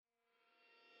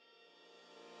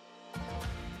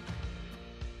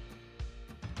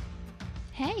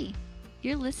Hey,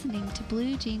 you're listening to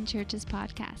Blue Jean Church's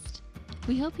podcast.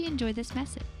 We hope you enjoy this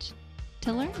message.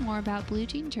 To learn more about Blue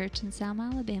Jean Church in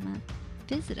Selma, Alabama,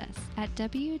 visit us at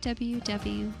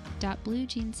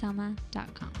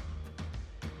www.bluejeanselma.com.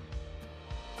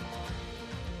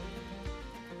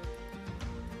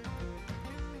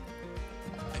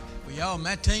 Well, y'all,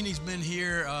 Matt Teeney's been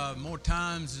here more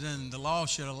times than the law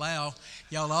should allow.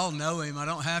 Y'all all know him. I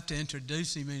don't have to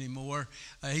introduce him anymore.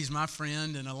 He's my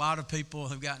friend, and a lot of people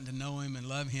have gotten to know him and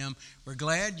love him. We're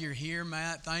glad you're here,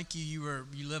 Matt. Thank you.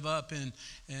 You live up in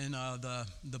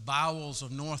the bowels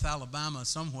of North Alabama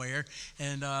somewhere,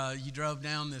 and you drove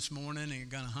down this morning, and you're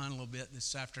going to hunt a little bit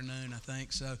this afternoon, I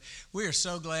think. So we are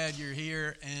so glad you're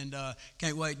here, and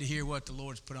can't wait to hear what the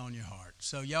Lord's put on your heart.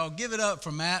 So y'all give it up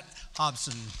for Matt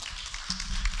Hobson.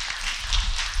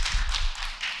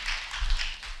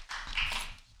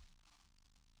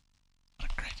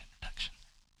 What a great introduction.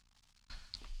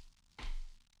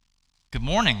 Good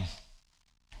morning.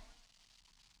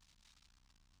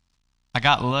 I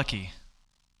got lucky.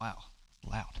 Wow, it's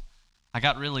loud. I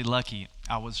got really lucky.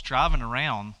 I was driving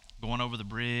around, going over the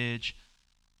bridge,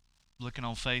 looking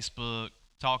on Facebook,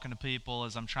 talking to people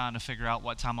as I'm trying to figure out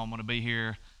what time I'm going to be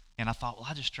here. And I thought, well,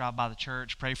 I just drive by the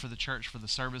church, pray for the church for the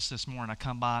service this morning. I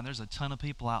come by, and there's a ton of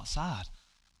people outside.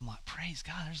 I'm like, praise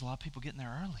God, there's a lot of people getting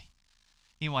there early.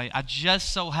 Anyway, I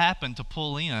just so happened to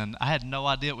pull in. I had no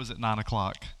idea it was at 9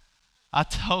 o'clock. I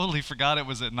totally forgot it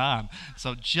was at 9.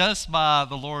 So just by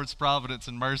the Lord's providence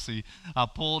and mercy, I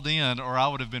pulled in, or I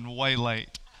would have been way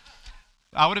late.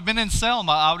 I would have been in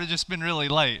Selma. I would have just been really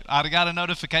late. I'd have got a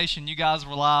notification you guys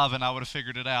were live, and I would have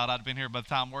figured it out. I'd been here by the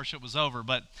time worship was over.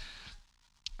 But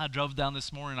I drove down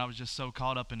this morning. I was just so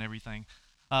caught up in everything.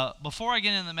 Before I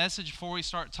get into the message, before we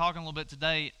start talking a little bit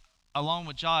today, along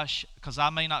with Josh, because I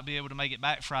may not be able to make it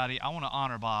back Friday, I want to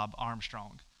honor Bob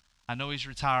Armstrong. I know he's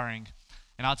retiring,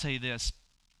 and I'll tell you this.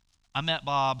 I met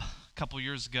Bob a couple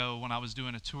years ago when I was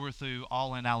doing a tour through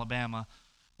all in Alabama,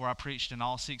 where I preached in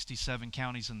all 67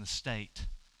 counties in the state,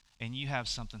 and you have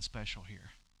something special here.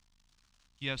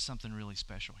 You have something really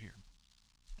special here.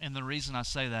 And the reason I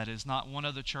say that is not one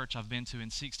other church I've been to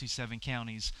in 67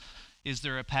 counties is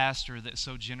there a pastor that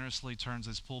so generously turns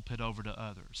his pulpit over to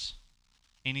others.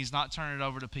 And he's not turning it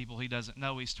over to people he doesn't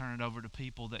know. He's turning it over to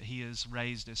people that he has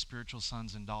raised as spiritual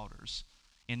sons and daughters.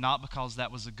 And not because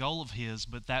that was a goal of his,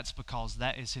 but that's because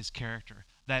that is his character.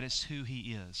 That is who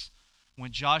he is.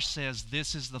 When Josh says,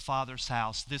 this is the Father's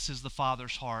house, this is the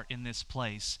Father's heart in this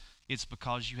place, it's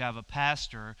because you have a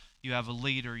pastor, you have a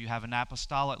leader, you have an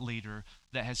apostolic leader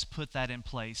that has put that in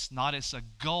place, not as a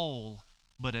goal,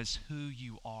 but as who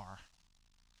you are.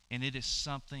 And it is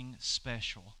something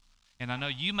special. And I know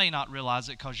you may not realize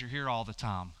it because you're here all the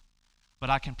time, but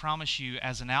I can promise you,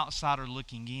 as an outsider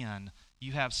looking in,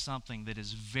 you have something that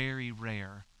is very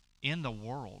rare in the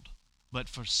world, but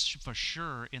for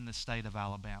sure in the state of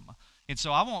Alabama. And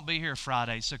so I won't be here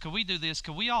Friday, so could we do this?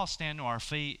 Could we all stand to our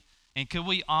feet, and could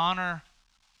we honor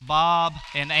Bob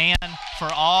and Ann for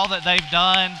all that they've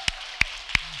done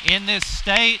in this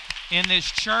state, in this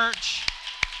church,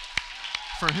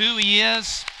 for who he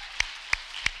is?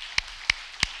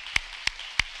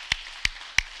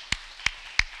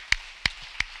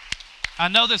 I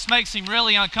know this makes him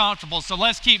really uncomfortable, so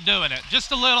let's keep doing it.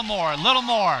 Just a little more, a little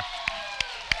more.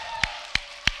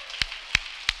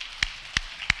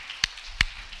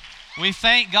 We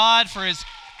thank God for his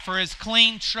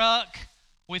clean truck.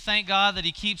 We thank God that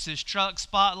he keeps his truck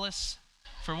spotless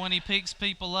for when he picks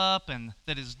people up, and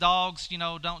that his dogs,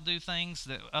 don't do things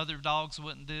that other dogs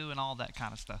wouldn't do and all that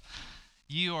kind of stuff.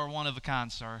 You are one of a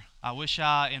kind, sir. I wish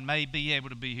I may be able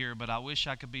to be here, but I wish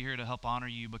I could be here to help honor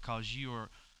you because you are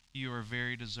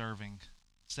very deserving.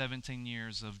 17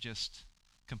 years of just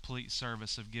complete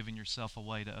service of giving yourself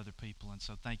away to other people, and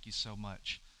so thank you so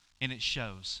much. And it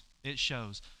shows. It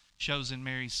shows. Shows in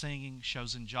Mary's singing,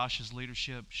 shows in Josh's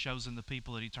leadership, shows in the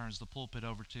people that he turns the pulpit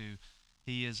over to.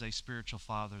 He is a spiritual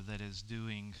father that is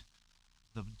doing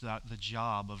the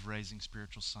job of raising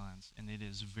spiritual sons, and it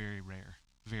is very rare,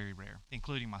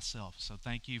 including myself. So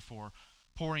thank you for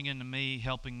pouring into me,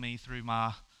 helping me through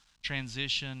my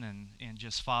transition, and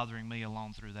just fathering me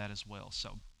along through that as well.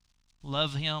 So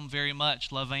love him very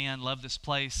much, love Ann, love this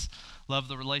place, love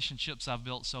the relationships I've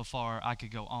built so far. I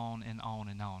could go on and on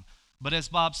and on. But as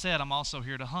Bob said, I'm also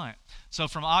here to hunt. So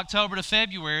from October to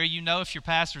February, you know if your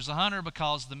pastor's a hunter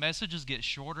because the messages get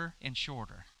shorter and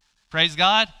shorter. Praise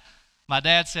God. My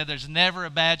dad said there's never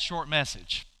a bad short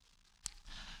message.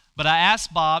 But I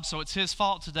asked Bob, so it's his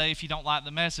fault today if you don't like the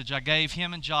message. I gave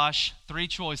him and Josh 3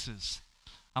 choices.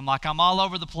 I'm all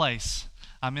over the place.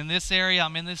 I'm in this area,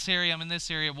 I'm in this area, I'm in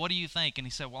this area. What do you think? And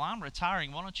he said, well, I'm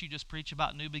retiring. Why don't you just preach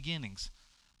about new beginnings?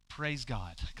 Praise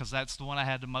God, because that's the one I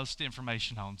had the most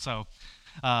information on. So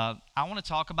I want to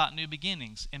talk about new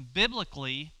beginnings. And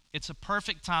biblically, it's a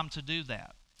perfect time to do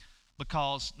that,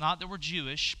 because not that we're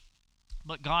Jewish,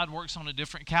 but God works on a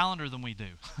different calendar than we do.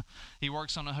 He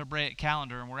works on a Hebraic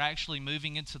calendar, and we're actually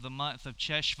moving into the month of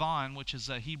Cheshvan, which is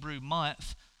a Hebrew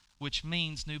month, which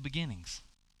means new beginnings.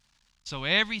 So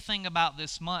everything about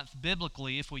this month,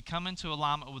 biblically, if we come into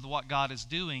alignment with what God is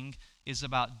doing, is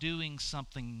about doing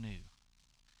something new.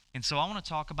 And so I want to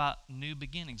talk about new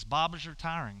beginnings. Bob is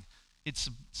retiring. It's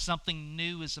something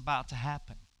new is about to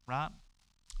happen, right?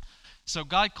 So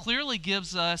God clearly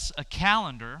gives us a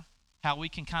calendar, how we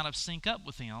can kind of sync up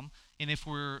with Him. And if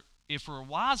we're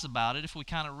wise about it, if we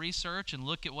kind of research and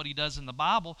look at what He does in the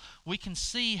Bible, we can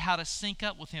see how to sync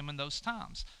up with Him in those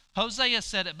times. Hosea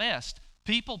said it best.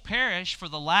 People perish for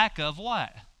the lack of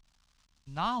what?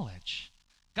 Knowledge.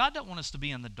 God doesn't want us to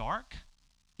be in the dark.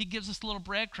 He gives us little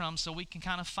breadcrumbs so we can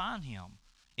kind of find Him.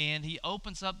 And He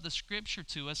opens up the Scripture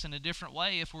to us in a different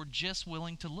way if we're just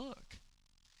willing to look.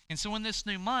 And so in this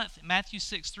new month, Matthew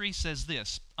 6:3 says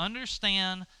this,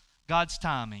 understand God's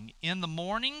timing. In the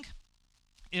morning,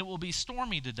 it will be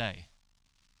stormy today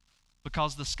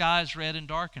because the sky is red and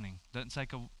darkening. Doesn't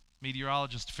take a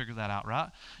meteorologist to figure that out,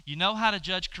 right? You know how to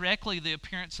judge correctly the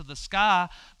appearance of the sky,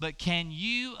 but can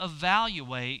you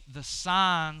evaluate the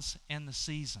signs and the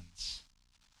seasons?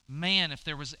 Man, if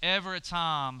there was ever a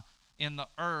time in the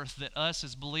earth that us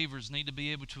as believers need to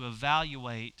be able to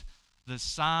evaluate the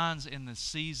signs and the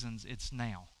seasons, it's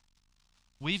now.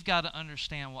 We've got to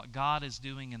understand what God is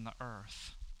doing in the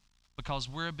earth because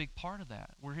we're a big part of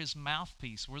that. We're His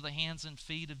mouthpiece. We're the hands and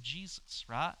feet of Jesus,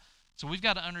 right? So we've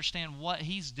got to understand what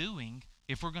He's doing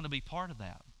if we're going to be part of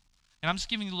that. And I'm just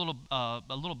giving you a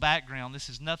little background. This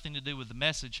has nothing to do with the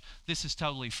message. This is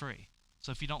totally free.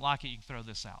 So if you don't like it, you can throw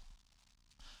this out.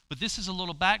 But this is a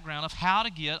little background of how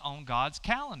to get on God's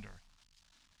calendar.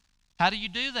 How do you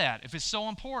do that if it's so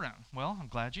important? Well, I'm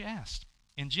glad you asked.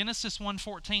 In Genesis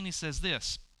 1:14, He says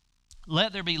this,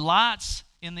 let there be lights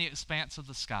in the expanse of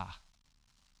the sky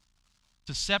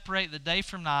to separate the day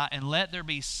from night, and let there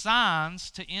be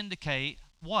signs to indicate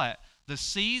what? The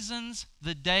seasons,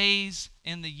 the days,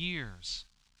 and the years.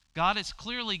 God is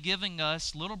clearly giving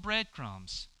us little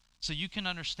breadcrumbs so you can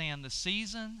understand the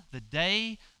season, the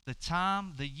day, the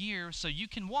time, the year, so you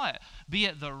can what? Be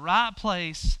at the right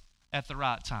place at the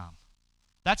right time.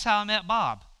 That's how I met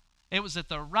Bob. It was at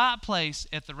the right place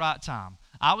at the right time.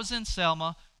 I was in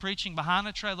Selma preaching behind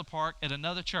a trailer park at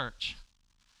another church,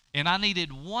 and I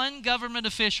needed one government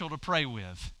official to pray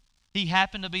with. He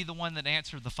happened to be the one that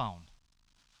answered the phone.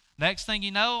 Next thing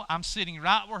you know, I'm sitting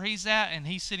right where he's at, and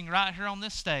he's sitting right here on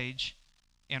this stage,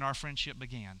 and our friendship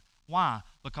began. Why?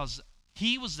 Because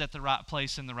he was at the right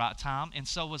place in the right time, and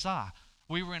so was I.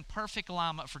 We were in perfect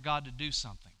alignment for God to do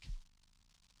something.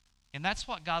 And that's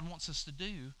what God wants us to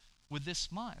do with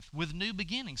this month, with new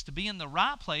beginnings, to be in the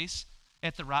right place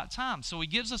at the right time. So He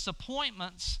gives us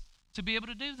appointments to be able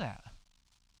to do that.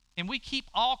 And we keep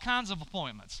all kinds of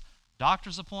appointments.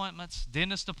 Doctor's appointments,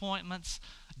 dentist appointments,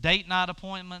 date night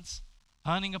appointments,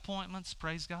 hunting appointments,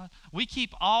 praise God. We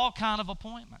keep all kinds of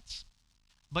appointments.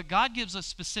 But God gives us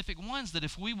specific ones that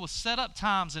if we will set up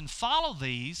times and follow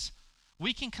these,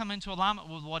 we can come into alignment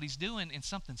with what He's doing and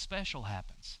something special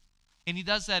happens. And He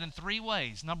does that in 3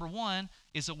 ways. Number 1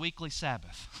 is a weekly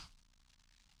Sabbath.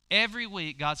 Every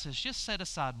week, God says, just set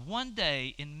aside one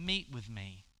day and meet with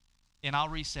me, and I'll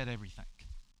reset everything.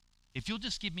 If you'll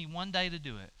just give me one day to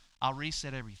do it, I'll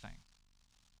reset everything.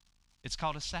 It's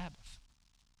called a Sabbath.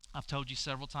 I've told you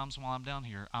several times while I'm down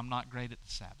here, I'm not great at the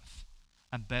Sabbath.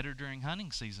 I'm better during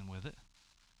hunting season with it.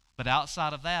 But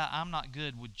outside of that, I'm not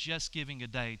good with just giving a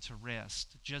day to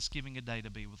rest, just giving a day to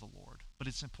be with the Lord. But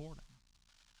it's important.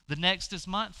 The next is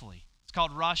monthly. It's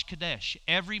called Rosh Chodesh.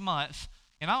 Every month,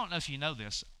 and I don't know if you know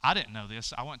this. I didn't know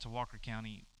this. I went to Walker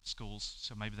County schools,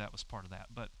 so maybe that was part of that.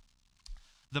 But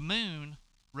the moon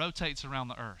rotates around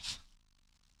the earth.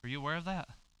 Are you aware of that?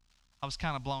 I was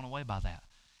kind of blown away by that.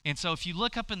 And so if you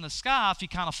look up in the sky, if you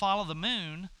kind of follow the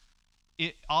moon,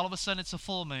 all of a sudden it's a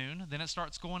full moon, then it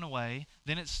starts going away,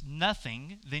 then it's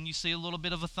nothing, then you see a little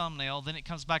bit of a thumbnail, then it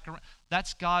comes back around.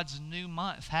 That's God's new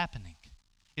month happening.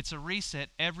 It's a reset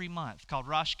every month called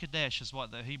Rosh Chodesh is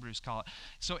what the Hebrews call it.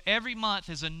 So every month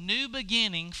is a new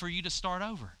beginning for you to start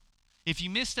over. If you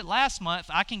missed it last month,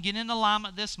 I can get in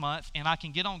alignment this month, and I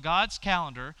can get on God's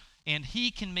calendar, and He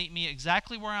can meet me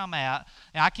exactly where I'm at,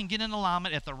 and I can get in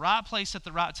alignment at the right place at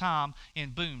the right time,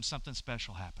 and boom, something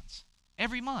special happens.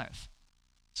 Every month.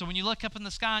 So when you look up in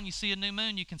the sky and you see a new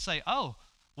moon, you can say, oh,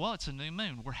 Well, it's a new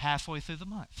moon. We're halfway through the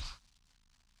month.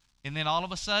 And then all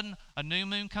of a sudden, a new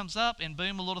moon comes up, and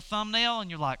boom, a little thumbnail,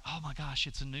 and you're like, oh my gosh,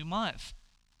 it's a new month.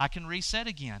 I can reset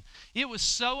again. It was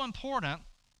so important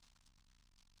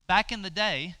back in the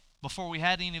day, before we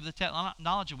had any of the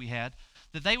technology we had,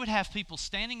 that they would have people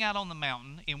standing out on the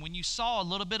mountain, and when you saw a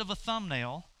little bit of a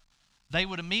thumbnail, they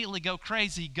would immediately go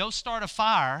crazy, go start a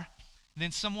fire, and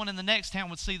then someone in the next town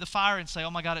would see the fire and say,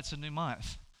 oh my God, it's a new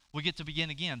month. We get to begin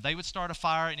again. They would start a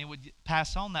fire, and it would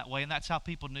pass on that way, and that's how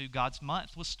people knew God's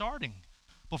month was starting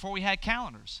before we had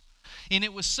calendars. And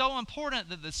it was so important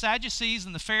that the Sadducees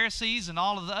and the Pharisees and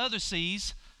all of the other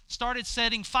sees started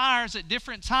setting fires at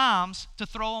different times to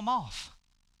throw them off.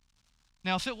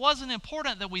 Now, if it wasn't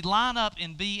important that we line up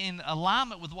and be in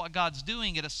alignment with what God's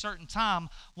doing at a certain time,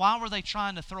 why were they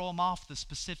trying to throw them off the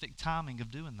specific timing of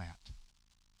doing that?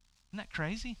 Isn't that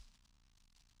crazy?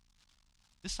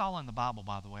 This is all in the Bible,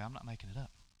 by the way. I'm not making it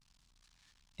up.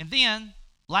 And then,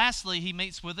 lastly, he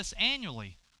meets with us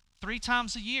annually, 3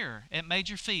 times a year at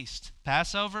major feasts: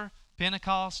 Passover,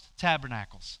 Pentecost,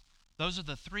 Tabernacles. Those are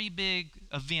the 3 big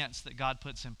events that God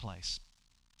puts in place.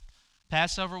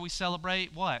 Passover, we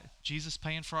celebrate what? Jesus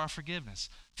paying for our forgiveness.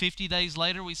 50 days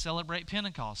later, we celebrate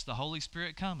Pentecost, the Holy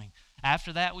Spirit coming.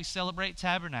 After that, we celebrate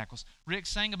Tabernacles. Rick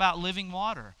sang about living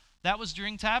water. That was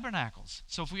during Tabernacles.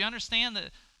 So if we understand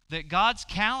that God's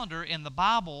calendar in the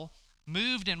Bible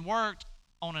moved and worked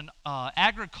on an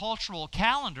agricultural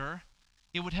calendar,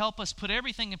 it would help us put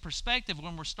everything in perspective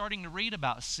when we're starting to read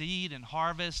about seed and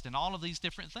harvest and all of these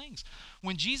different things.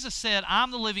 When Jesus said,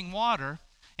 I'm the living water,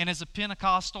 and as a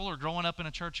Pentecostal or growing up in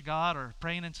a church of God or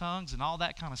praying in tongues and all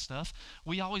that kind of stuff,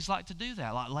 we always like to do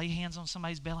that, like lay hands on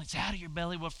somebody's belly and say, out of your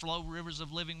belly will flow rivers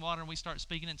of living water, and we start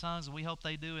speaking in tongues, and we hope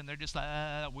they do, and they're just like,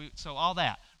 so all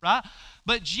that, right?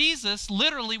 But Jesus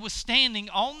literally was standing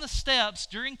on the steps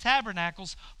during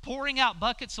Tabernacles, pouring out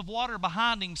buckets of water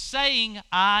behind him, saying,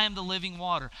 I am the living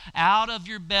water. Out of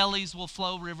your bellies will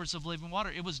flow rivers of living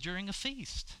water. It was during a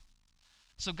feast.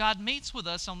 So God meets with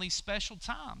us on these special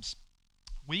times.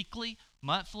 Weekly,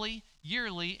 monthly,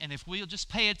 yearly, and if we'll just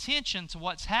pay attention to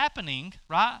what's happening,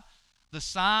 right, the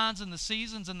signs and the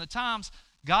seasons and the times,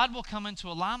 God will come into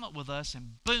alignment with us,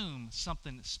 and boom,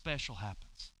 something special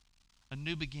happens. A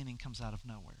new beginning comes out of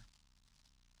nowhere.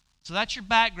 So that's your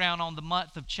background on the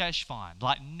month of Cheshvan,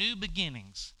 like new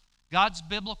beginnings, God's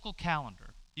biblical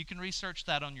calendar. You can research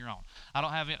that on your own. I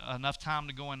don't have enough time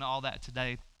to go into all that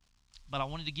today, but I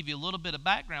wanted to give you a little bit of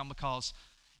background because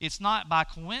it's not by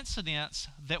coincidence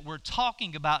that we're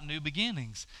talking about new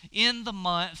beginnings in the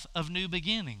month of new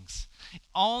beginnings,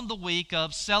 on the week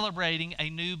of celebrating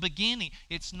a new beginning.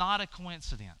 It's not a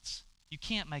coincidence. You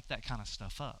can't make that kind of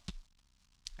stuff up.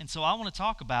 And so I want to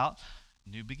talk about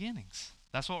new beginnings.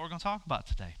 That's what we're going to talk about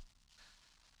today.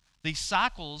 These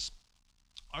cycles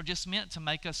are just meant to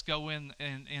make us go in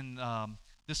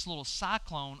this little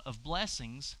cyclone of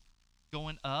blessings,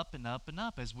 going up and up and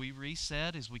up. As we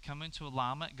reset, as we come into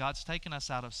alignment, God's taken us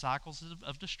out of cycles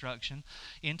of destruction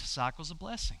into cycles of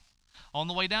blessing. On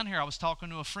the way down here, I was talking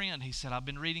to a friend. He said, I've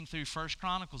been reading through 1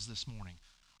 Chronicles this morning.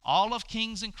 All of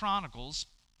Kings and Chronicles,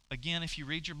 again, if you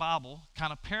read your Bible,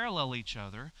 kind of parallel each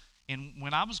other. And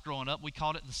when I was growing up, we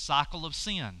called it the cycle of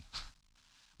sin.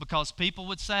 Because people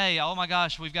would say, oh my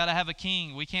gosh, we've got to have a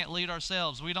king. We can't lead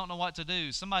ourselves. We don't know what to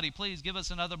do. Somebody please give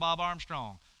us another Bob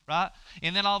Armstrong. Right?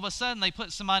 And then all of a sudden they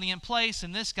put somebody in place,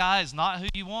 and this guy is not who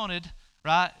you wanted,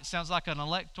 right? It sounds like an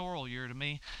electoral year to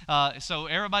me. So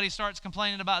everybody starts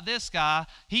complaining about this guy.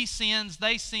 He sins,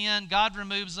 they sin, God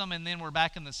removes them, and then we're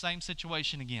back in the same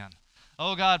situation again.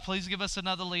 Oh God, please give us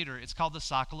another leader. It's called the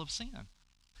cycle of sin.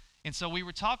 And so we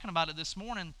were talking about it this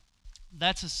morning.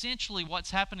 That's essentially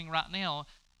what's happening right now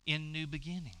in new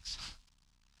beginnings,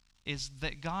 is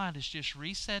that God is just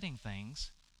resetting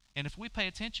things. And if we pay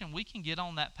attention, we can get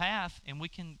on that path and we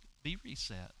can be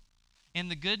reset. And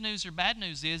the good news or bad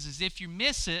news is if you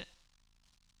miss it,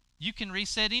 you can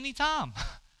reset anytime.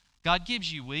 God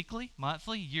gives you weekly,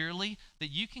 monthly, yearly, that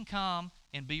you can come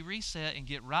and be reset and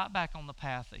get right back on the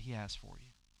path that he has for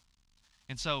you.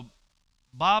 And so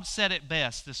Bob said it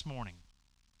best this morning.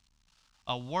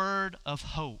 A word of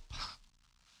hope.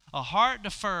 A hope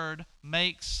deferred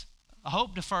makes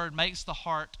the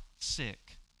heart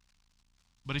sick.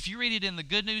 But if you read it in the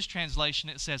Good News translation,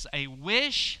 it says, a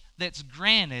wish that's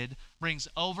granted brings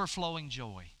overflowing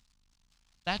joy.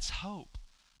 That's hope.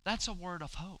 That's a word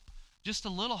of hope. Just a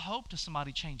little hope to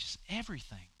somebody changes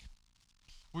everything.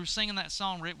 We were singing that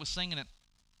song. Rick was singing it.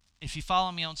 If you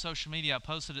follow me on social media, I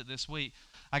posted it this week.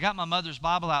 I got my mother's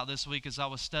Bible out this week as I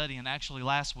was studying, actually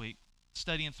last week,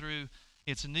 studying through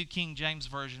It's a New King James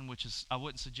Version, which is, I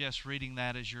wouldn't suggest reading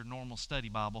that as your normal study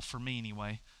Bible, for me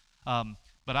anyway.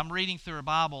 But I'm reading through her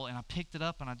Bible, and I picked it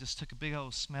up, and I just took a big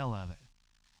old smell of it.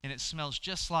 And it smells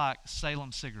just like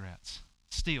Salem cigarettes,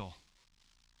 still.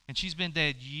 And she's been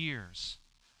dead years.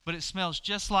 But it smells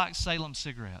just like Salem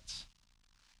cigarettes.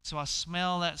 So I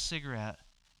smell that cigarette,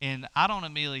 and I don't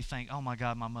immediately think, oh my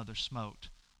God, my mother smoked.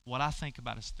 What I think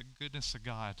about is the goodness of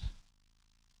God,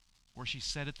 where she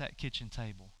sat at that kitchen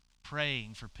table,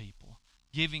 praying for people,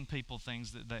 giving people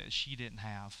things that she didn't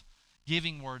have,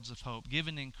 giving words of hope,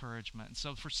 giving encouragement. And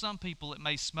so for some people, it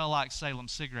may smell like Salem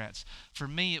cigarettes. For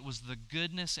me, it was the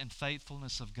goodness and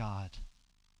faithfulness of God.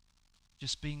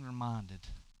 Just being reminded.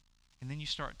 And then you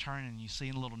start turning and you see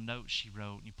a little notes she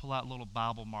wrote, and you pull out little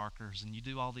Bible markers, and you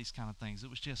do all these kind of things. It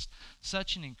was just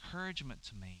such an encouragement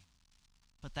to me.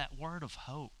 But that word of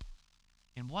hope,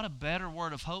 and what a better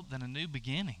word of hope than a new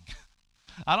beginning.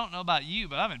 I don't know about you,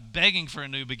 but I've been begging for a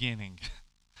new beginning.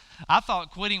 I thought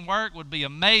quitting work would be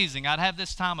amazing. I'd have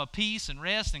this time of peace and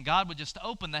rest, and God would just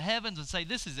open the heavens and say,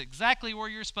 this is exactly where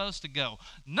you're supposed to go.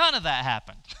 None of that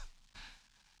happened.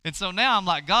 And so now I'm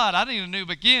like, God, I need a new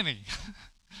beginning.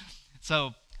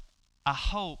 So I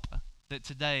hope that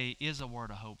today is a word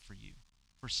of hope for you,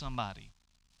 for somebody.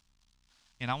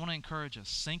 And I want to encourage us,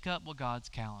 sync up with God's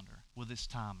calendar, with His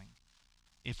timing.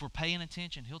 If we're paying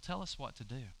attention, He'll tell us what to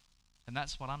do. And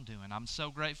that's what I'm doing. I'm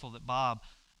so grateful that Bob,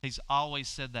 he's always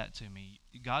said that to me.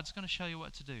 God's going to show you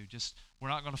what to do. Just, we're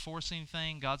not going to force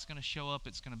anything. God's going to show up.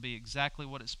 It's going to be exactly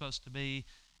what it's supposed to be.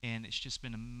 And it's just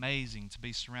been amazing to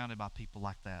be surrounded by people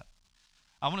like that.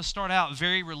 I want to start out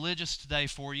very religious today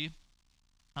for you.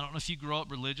 I don't know if you grew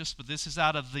up religious, but this is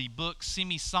out of the book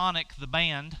Semisonic, the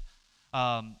band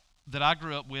that I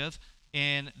grew up with.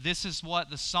 And this is what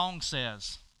the song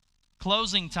says.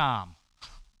 Closing time.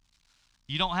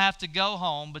 You don't have to go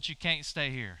home, but you can't stay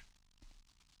here.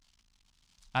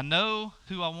 I know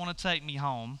who I want to take me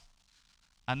home.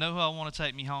 I know who I want to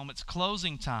take me home. It's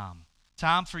closing time.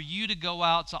 Time for you to go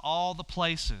out to all the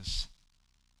places.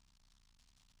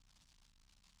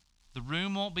 The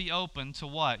room won't be open till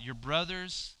what? Your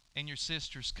brothers and your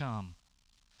sisters come.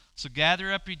 So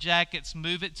gather up your jackets,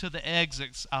 move it to the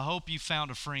exits. I hope you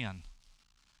found a friend.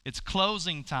 It's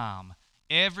closing time.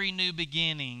 Every new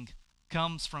beginning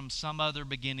comes from some other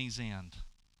beginning's end.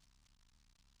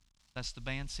 That's the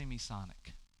band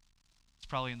Semisonic. It's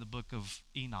probably in the book of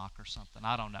Enoch or something.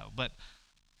 I don't know. But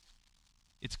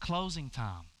it's closing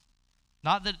time.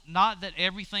 Not that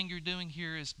everything you're doing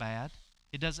here is bad.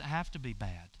 It doesn't have to be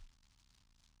bad.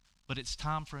 But it's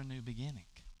time for a new beginning.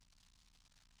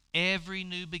 Every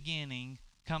new beginning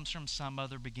comes from some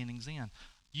other beginning's end.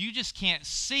 You just can't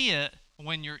see it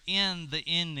when you're in the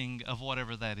ending of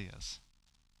whatever that is.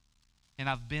 And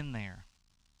I've been there.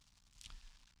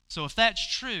 So if that's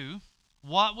true,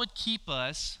 what would keep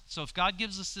us, so if God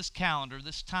gives us this calendar,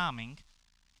 this timing,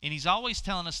 and He's always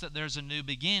telling us that there's a new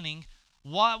beginning,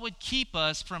 what would keep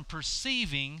us from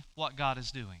perceiving what God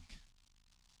is doing?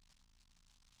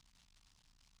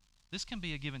 This can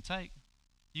be a give and take.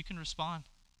 You can respond.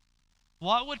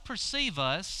 What would perceive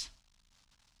us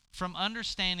from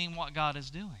understanding what God is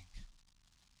doing?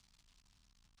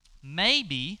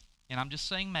 Maybe, and I'm just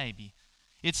saying maybe,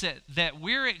 it's that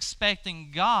we're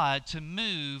expecting God to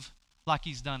move like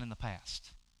He's done in the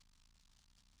past.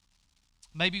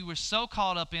 Maybe we're so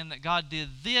caught up in that God did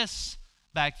this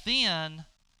back then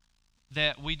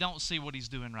that we don't see what He's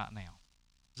doing right now.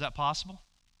 Is that possible?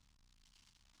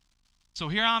 So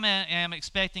here I am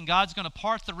expecting God's going to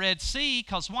part the Red Sea,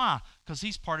 because why? Because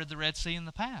He's parted the Red Sea in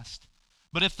the past.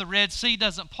 But if the Red Sea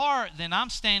doesn't part, then I'm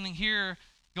standing here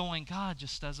going, God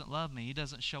just doesn't love me. He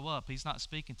doesn't show up. He's not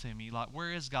speaking to me. Like,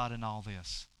 where is God in all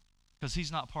this? Because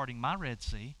He's not parting my Red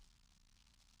Sea.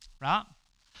 Right?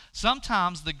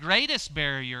 Sometimes the greatest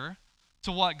barrier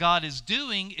to what God is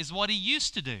doing is what He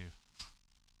used to do.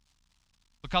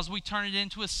 Because we turn it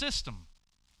into a system,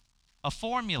 a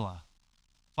formula.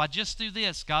 If I just do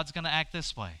this, God's going to act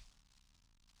this way.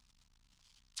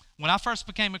 When I first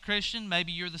became a Christian,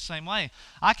 maybe you're the same way.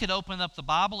 I could open up the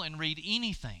Bible and read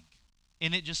anything,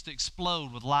 and it just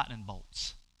explode with lightning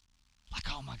bolts. Like,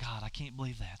 oh my God, I can't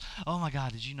believe that. Oh my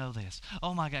God, did you know this?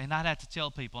 Oh my God, and I'd have to tell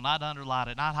people, and I'd underline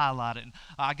it, and I'd highlight it, and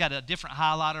I got a different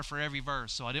highlighter for every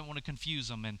verse, so I didn't want to confuse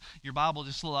them, and your Bible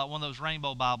just looked like one of those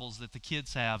rainbow Bibles that the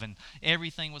kids have, and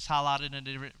everything was highlighted in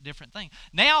a different thing.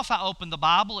 Now if I open the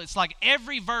Bible, it's like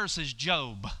every verse is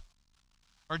Job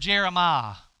or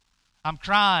Jeremiah. I'm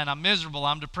crying, I'm miserable,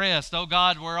 I'm depressed. Oh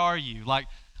God, where are you? Like,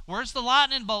 where's the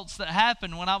lightning bolts that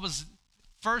happened when I was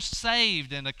first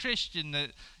saved and a Christian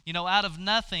that, out of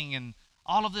nothing, and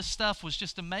all of this stuff was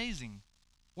just amazing?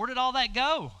 Where did all that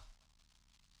go?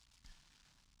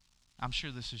 I'm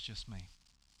sure this is just me.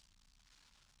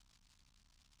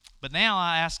 But now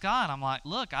I ask God, I'm like,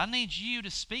 look, I need you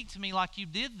to speak to me like you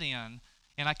did then.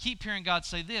 And I keep hearing God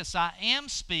say this, I am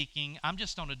speaking, I'm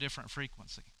just on a different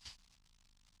frequency.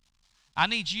 I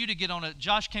need you to get on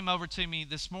Josh came over to me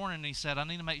this morning and he said, I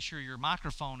need to make sure your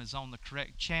microphone is on the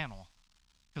correct channel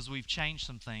because we've changed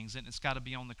some things and it's got to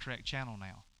be on the correct channel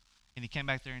now. And he came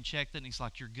back there and checked it and he's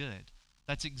like, you're good.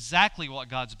 That's exactly what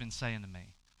God's been saying to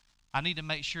me. I need to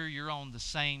make sure you're on the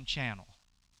same channel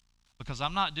because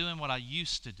I'm not doing what I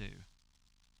used to do.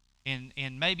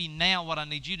 And maybe now what I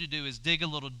need you to do is dig a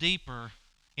little deeper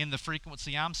in the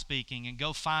frequency I'm speaking and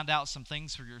go find out some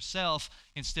things for yourself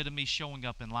instead of me showing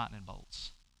up in lightning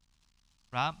bolts.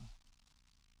 Right?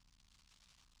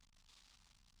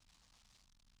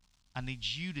 I need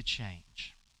you to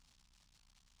change.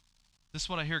 This is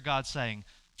what I hear God saying.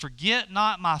 Forget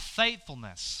not my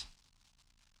faithfulness,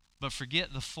 but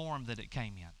forget the form that it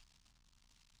came in.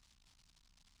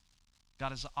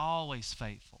 God is always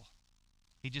faithful.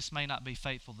 He just may not be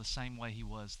faithful the same way he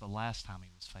was the last time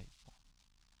he was faithful.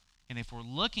 And if we're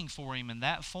looking for him in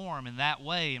that form, in that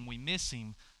way, and we miss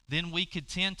him, then we could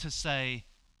tend to say,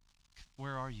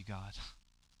 where are you, God?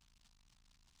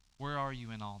 Where are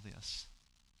you in all this?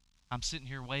 I'm sitting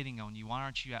here waiting on you. Why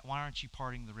aren't you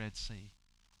parting the Red Sea?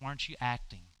 Why aren't you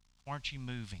acting? Why aren't you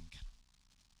moving?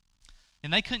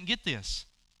 And they couldn't get this.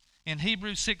 In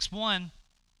Hebrews 6:1,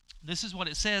 this is what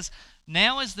it says.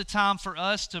 Now is the time for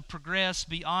us to progress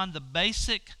beyond the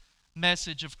basic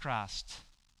message of Christ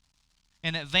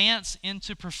and advance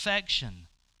into perfection.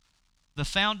 The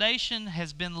foundation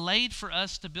has been laid for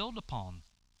us to build upon,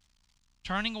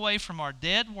 turning away from our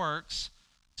dead works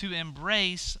to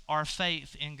embrace our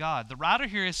faith in God. The writer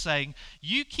here is saying,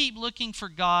 you keep looking for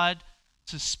God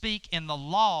to speak in the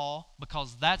law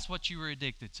because that's what you were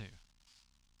addicted to.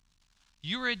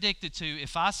 You were addicted to,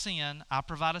 if I sin, I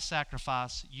provide a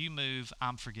sacrifice, you move,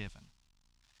 I'm forgiven.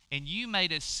 And you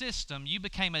made a system, you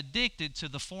became addicted to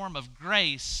the form of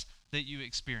grace that you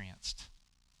experienced.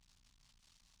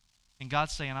 And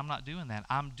God's saying, I'm not doing that.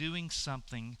 I'm doing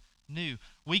something new.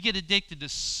 We get addicted to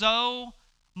so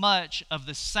much of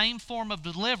the same form of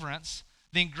deliverance,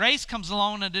 then grace comes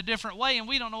along in a different way and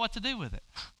we don't know what to do with it.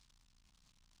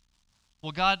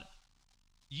 Well, God,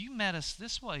 you met us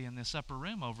this way in this upper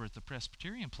room over at the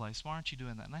Presbyterian place. Why aren't you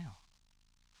doing that now?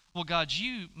 Well, God,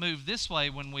 you moved this way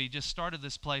when we just started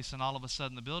this place and all of a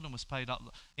sudden the building was paid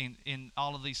up in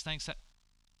all of these things.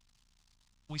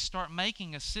 We start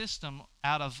making a system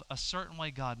out of a certain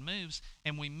way God moves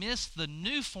and we miss the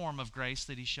new form of grace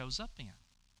that he shows up in.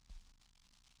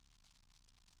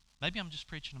 Maybe I'm just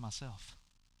preaching to myself.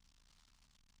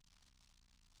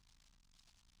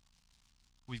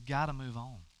 We've got to move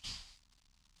on.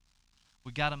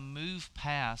 We've got to move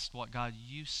past what God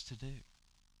used to do.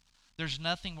 There's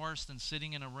nothing worse than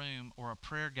sitting in a room or a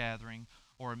prayer gathering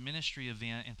or a ministry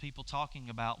event and people talking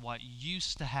about what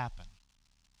used to happen.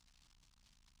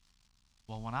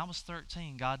 Well, when I was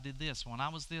 13, God did this. When I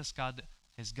was this, God...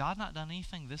 Has God not done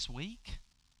anything this week?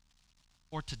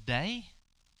 Or today?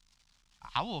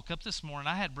 I woke up this morning,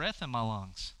 I had breath in my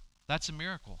lungs. That's a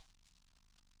miracle.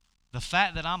 The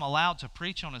fact that I'm allowed to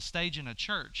preach on a stage in a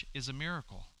church is a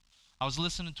miracle. I was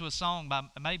listening to a song by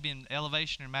maybe in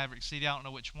Elevation or Maverick City, I don't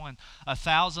know which one.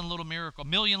 1,000 little miracles,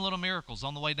 1,000,000 little miracles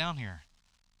on the way down here.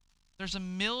 There's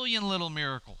 1,000,000 little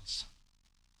miracles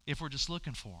if we're just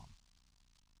looking for them.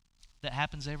 That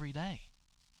happens every day.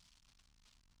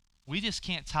 We just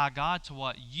can't tie God to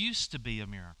what used to be a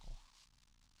miracle.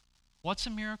 What's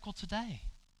a miracle today?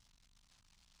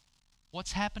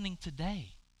 What's happening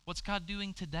today? What's God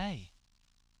doing today?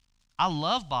 I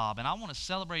love Bob, and I want to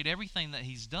celebrate everything that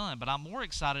he's done, but I'm more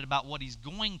excited about what he's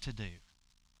going to do.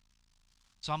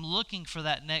 So I'm looking for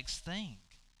that next thing.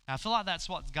 And I feel like that's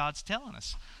what God's telling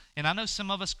us. And I know some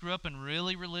of us grew up in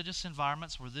really religious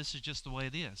environments where this is just the way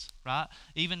it is, right?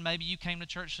 Even maybe you came to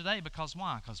church today because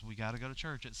why? Because we got to go to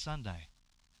church. It's Sunday.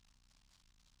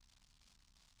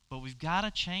 But we've got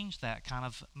to change that kind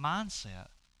of mindset.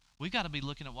 We've got to be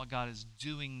looking at what God is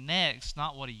doing next,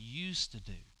 not what he used to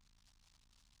do.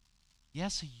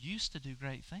 Yes, he used to do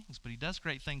great things, but he does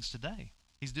great things today.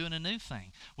 He's doing a new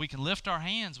thing. We can lift our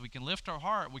hands. We can lift our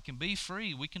heart. We can be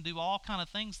free. We can do all kind of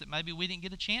things that maybe we didn't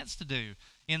get a chance to do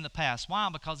in the past. Why?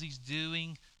 Because he's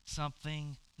doing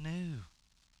something new.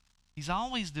 He's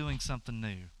always doing something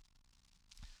new.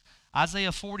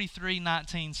 Isaiah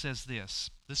 43:19 says this.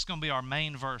 This is going to be our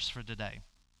main verse for today.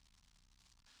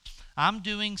 I'm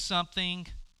doing something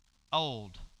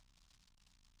old.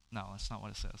 No, that's not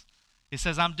what it says. It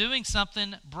says, I'm doing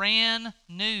something brand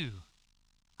new.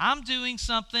 I'm doing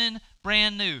something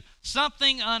brand new.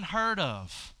 Something unheard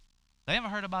of. They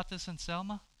haven't heard about this in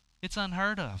Selma. It's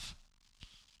unheard of.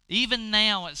 Even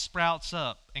now it sprouts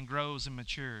up and grows and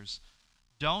matures.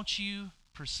 Don't you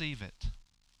perceive it?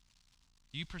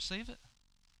 Do you perceive it?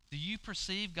 Do you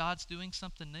perceive God's doing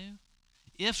something new?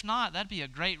 If not, that'd be a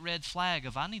great red flag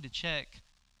of I need to check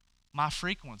my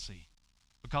frequency.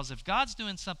 Because if God's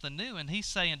doing something new and He's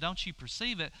saying, don't you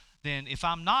perceive it, then if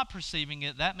I'm not perceiving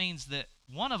it, that means that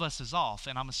one of us is off,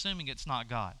 and I'm assuming it's not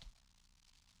God.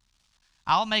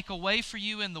 I'll make a way for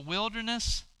you in the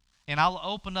wilderness, and I'll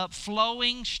open up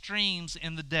flowing streams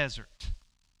in the desert.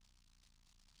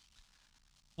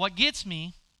 What gets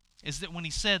me is that when He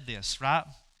said this, right,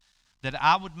 that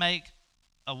I would make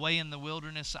a way in the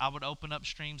wilderness, I would open up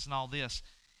streams and all this,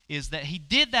 is that He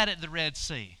did that at the Red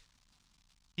Sea.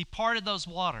 He parted those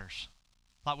waters,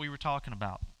 like we were talking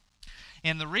about.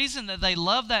 And the reason that they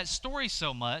love that story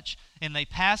so much and they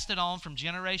passed it on from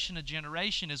generation to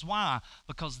generation is why?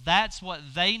 Because that's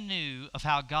what they knew of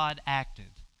how God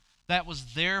acted. That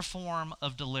was their form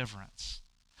of deliverance.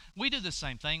 We do the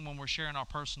same thing when we're sharing our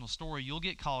personal story. You'll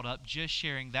get caught up just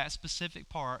sharing that specific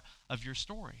part of your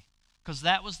story because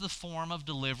that was the form of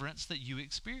deliverance that you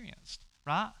experienced,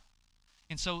 right?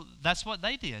 And so that's what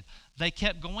they did. They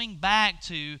kept going back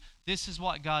to this is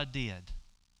what God did.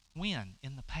 When?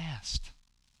 In the past.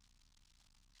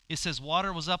 It says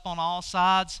water was up on all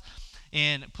sides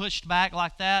and pushed back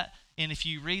like that. And if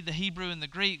you read the Hebrew and the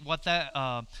Greek, what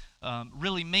that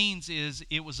really means is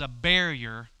it was a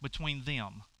barrier between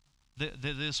them.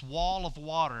 This wall of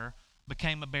water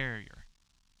became a barrier.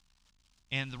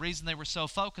 And the reason they were so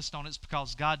focused on it is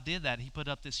because God did that. He put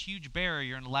up this huge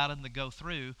barrier and allowed them to go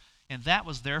through. And that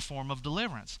was their form of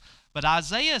deliverance. But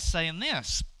Isaiah is saying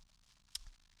this.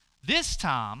 This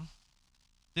time,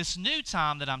 this new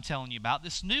time that I'm telling you about,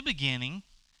 this new beginning,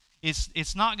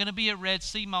 it's not going to be a Red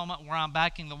Sea moment where I'm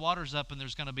backing the waters up and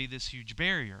there's going to be this huge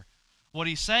barrier. What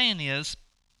he's saying is,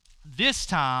 this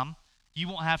time, you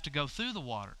won't have to go through the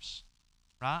waters,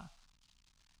 right?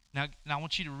 Now I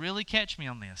want you to really catch me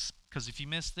on this, because if you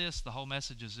miss this, the whole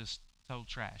message is just total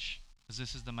trash, because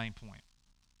this is the main point.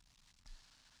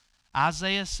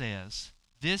 Isaiah says,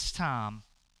 this time,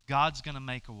 God's going to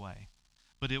make a way.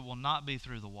 But it will not be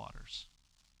through the waters,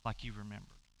 like you remembered.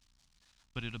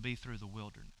 But it'll be through the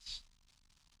wilderness.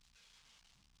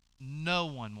 No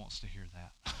one wants to hear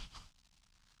that.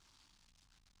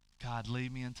 God,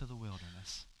 lead me into the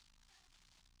wilderness.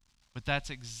 But that's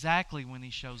exactly when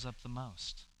He shows up the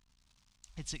most.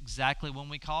 It's exactly when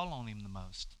we call on Him the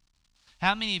most.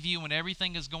 How many of you, when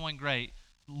everything is going great,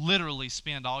 literally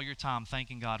spend all your time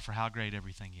thanking God for how great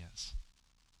everything is?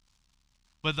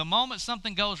 But the moment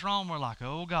something goes wrong, we're like,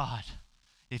 oh God,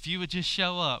 if you would just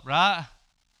show up, right?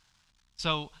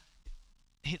 So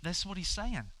that's what He's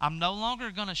saying. I'm no longer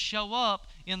going to show up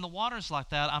in the waters like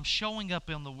that. I'm showing up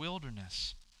in the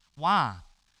wilderness. Why?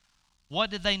 What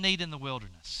did they need in the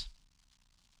wilderness?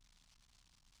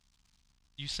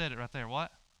 You said it right there.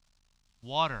 What?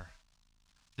 Water.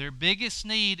 Their biggest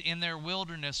need in their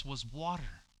wilderness was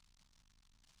water.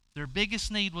 Their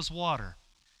biggest need was water.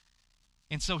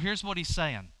 And so here's what He's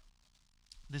saying.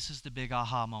 This is the big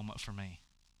aha moment for me.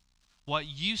 What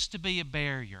used to be a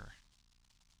barrier,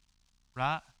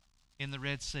 right, in the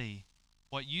Red Sea,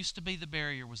 what used to be the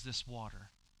barrier was this water.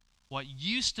 What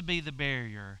used to be the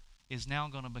barrier is now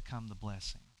going to become the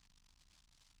blessing.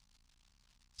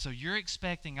 So you're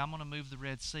expecting I'm going to move the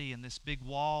Red Sea and this big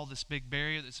wall, this big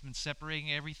barrier that's been separating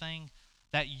everything,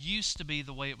 that used to be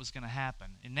the way it was going to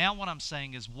happen. And now what I'm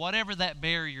saying is whatever that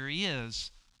barrier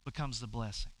is becomes the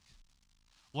blessing.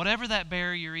 Whatever that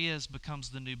barrier is becomes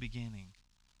the new beginning.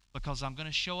 Because I'm going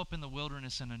to show up in the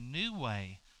wilderness in a new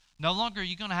way. No longer are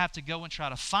you going to have to go and try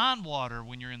to find water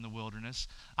when you're in the wilderness.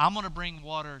 I'm going to bring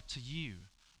water to you.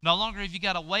 No longer have you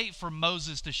got to wait for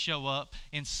Moses to show up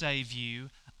and save you.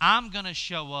 I'm going to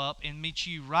show up and meet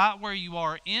you right where you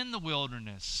are in the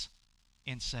wilderness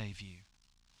and save you.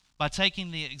 By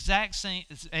taking the exact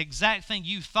thing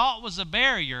you thought was a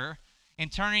barrier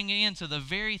and turning it into the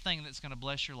very thing that's going to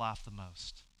bless your life the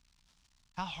most.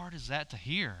 How hard is that to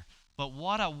hear? But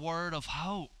what a word of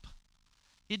hope.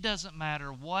 It doesn't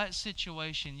matter what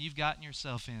situation you've gotten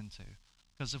yourself into.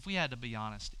 Because if we had to be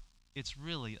honest, it's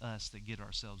really us that get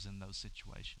ourselves in those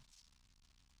situations.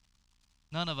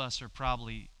 None of us are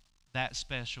probably that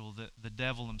special that the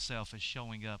devil himself is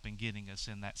showing up and getting us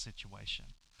in that situation.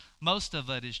 Most of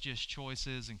it is just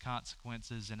choices and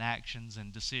consequences and actions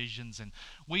and decisions, and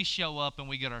we show up and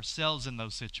we get ourselves in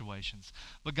those situations.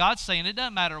 But God's saying it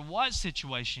doesn't matter what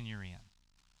situation you're in,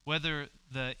 whether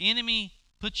the enemy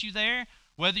puts you there,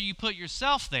 whether you put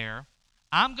yourself there,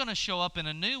 I'm going to show up in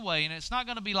a new way, and it's not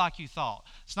going to be like you thought.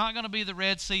 It's not going to be the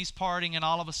Red Sea's parting and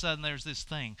all of a sudden there's this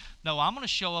thing. No, I'm going to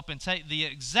show up and take the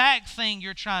exact thing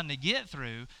you're trying to get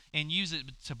through and use it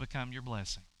to become your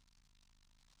blessing.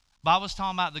 Bible's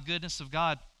talking about the goodness of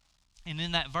God, and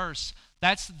in that verse,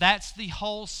 that's the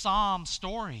whole Psalm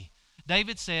story.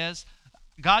 David says,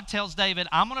 God tells David,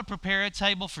 I'm going to prepare a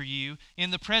table for you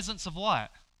in the presence of what?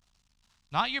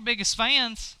 Not your biggest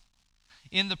fans.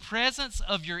 In the presence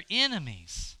of your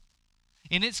enemies.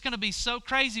 And it's going to be so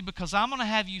crazy because I'm going to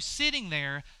have you sitting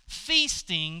there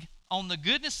feasting on the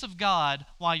goodness of God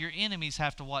while your enemies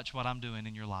have to watch what I'm doing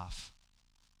in your life.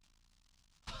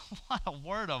 What a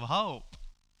word of hope.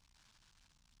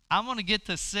 I'm going to get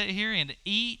to sit here and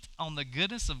eat on the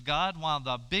goodness of God while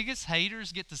the biggest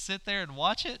haters get to sit there and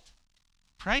watch it.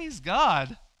 Praise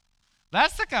God.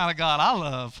 That's the kind of God I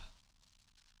love.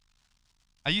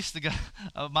 I used to go,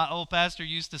 my old pastor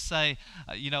used to say,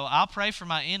 I'll pray for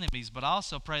my enemies, but I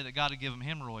also pray that God will give them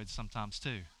hemorrhoids sometimes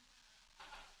too.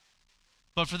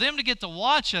 But for them to get to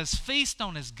watch us feast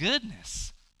on His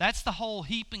goodness, that's the whole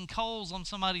heaping coals on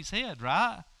somebody's head,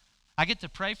 right? I get to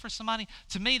pray for somebody.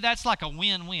 To me, that's like a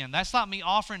win-win. That's like me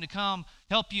offering to come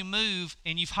help you move,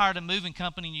 and you've hired a moving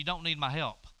company and you don't need my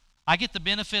help. I get the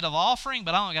benefit of offering,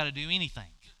 but I don't got to do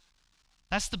anything.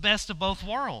 That's the best of both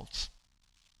worlds.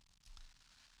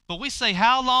 But we say,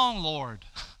 how long, Lord?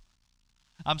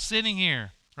 I'm sitting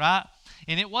here, right?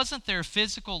 And it wasn't their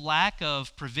physical lack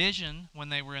of provision when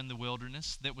they were in the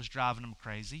wilderness that was driving them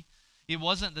crazy. It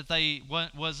wasn't that they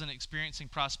wasn't experiencing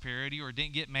prosperity or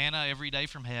didn't get manna every day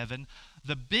from heaven.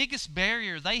 The biggest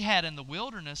barrier they had in the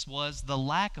wilderness was the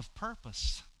lack of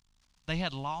purpose. They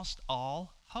had lost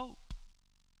all hope.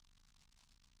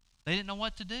 They didn't know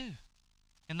what to do.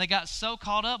 And they got so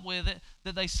caught up with it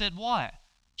that they said, what?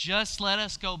 Just let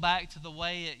us go back to the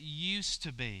way it used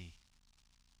to be.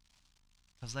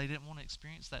 Because they didn't want to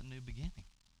experience that new beginning.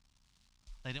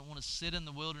 They didn't want to sit in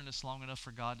the wilderness long enough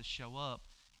for God to show up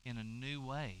in a new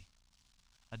way,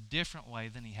 a different way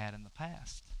than He had in the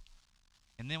past.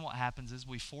 And then what happens is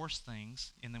we force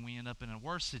things, and then we end up in a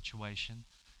worse situation,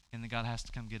 and then God has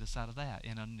to come get us out of that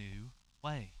in a new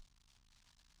way.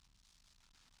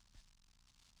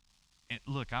 And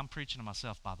look, I'm preaching to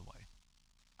myself, by the way.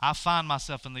 I find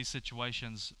myself in these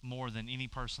situations more than any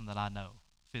person that I know,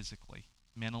 physically,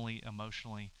 mentally,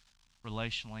 emotionally,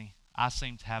 relationally. I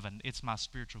seem to have it's my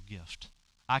spiritual gift.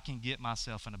 I can get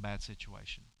myself in a bad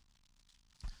situation.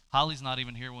 Holly's not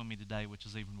even here with me today, which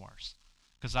is even worse,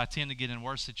 because I tend to get in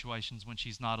worse situations when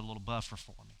she's not a little buffer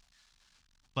for me.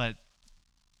 But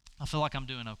I feel like I'm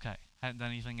doing okay. I haven't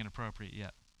done anything inappropriate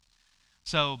yet.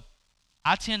 So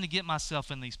I tend to get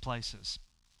myself in these places.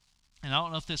 And I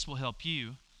don't know if this will help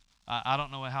you. I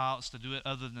don't know how else to do it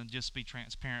other than just be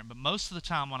transparent. But most of the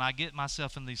time when I get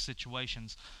myself in these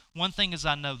situations, one thing is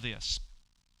I know this.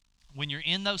 When you're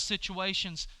in those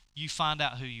situations, you find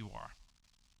out who you are.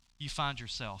 You find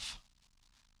yourself.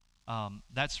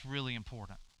 That's really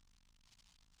important.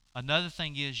 Another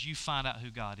thing is you find out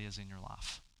who God is in your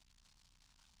life.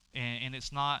 And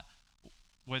it's not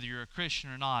whether you're a Christian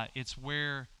or not, it's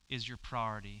where is your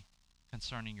priority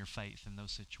concerning your faith in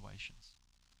those situations.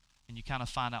 And you kind of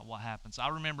find out what happens. I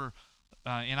remember,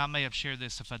 and I may have shared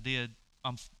this. If I did,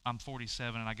 I'm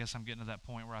 47, and I guess I'm getting to that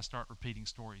point where I start repeating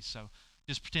stories. So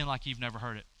just pretend like you've never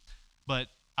heard it. But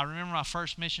I remember my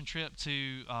first mission trip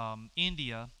to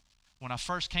India when I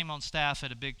first came on staff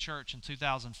at a big church in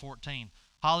 2014.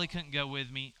 Holly couldn't go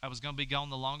with me. I was going to be gone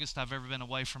the longest I've ever been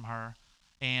away from her.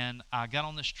 And I got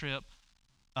on this trip.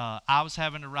 I was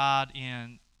having to ride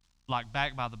in, like,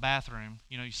 back by the bathroom.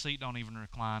 You know, your seat don't even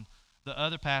recline. The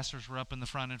other pastors were up in the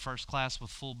front in first class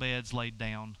with full beds laid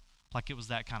down, like it was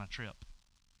that kind of trip.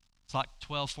 It's like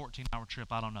 12, 14-hour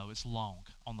trip. I don't know. It's long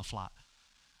on the flight.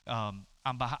 I'm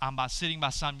sitting by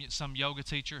some yoga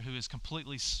teacher who is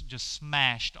completely just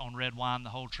smashed on red wine the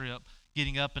whole trip,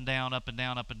 getting up and down, up and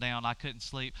down, up and down. I couldn't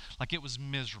sleep. Like, it was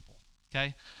miserable,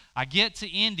 okay? I get to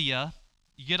India.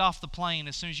 You get off the plane.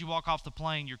 As soon as you walk off the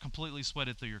plane, you're completely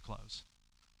sweated through your clothes.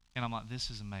 And I'm like, this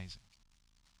is amazing.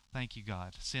 Thank you,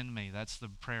 God. Send me. That's the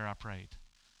prayer I prayed.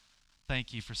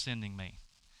 Thank you for sending me.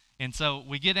 And so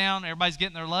we get down. Everybody's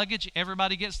getting their luggage.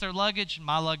 Everybody gets their luggage.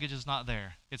 My luggage is not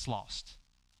there. It's lost.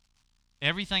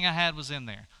 Everything I had was in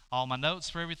there. All my notes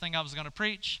for everything I was going to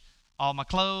preach, all my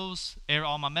clothes,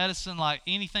 all my medicine, like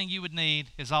anything you would need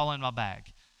is all in my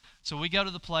bag. So we go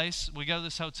to the place. We go to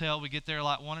this hotel. We get there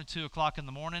like 1 or 2 o'clock in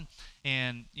the morning.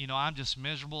 And, you know, I'm just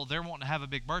miserable. They're wanting to have a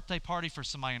big birthday party for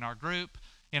somebody in our group.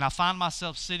 And I find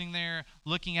myself sitting there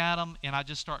looking at them, and I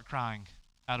just start crying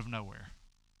out of nowhere.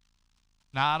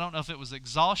 Now, I don't know if it was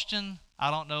exhaustion.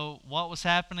 I don't know what was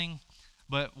happening.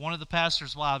 But one of the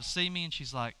pastor's wives see me, and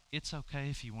she's like, it's okay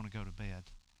if you want to go to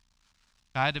bed.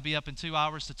 I had to be up in 2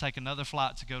 hours to take another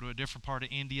flight to go to a different part of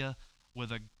India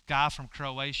with a guy from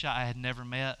Croatia I had never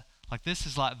met. Like, this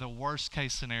is like the worst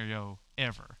case scenario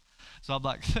ever. So I'm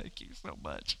like, thank you so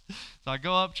much. So I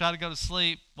go up, try to go to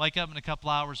sleep, wake up in a couple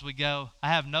hours, we go. I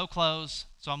have no clothes,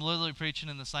 so I'm literally preaching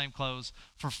in the same clothes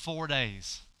for 4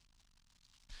 days.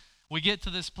 We get to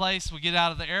this place, we get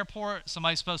out of the airport,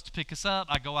 somebody's supposed to pick us up.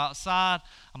 I go outside,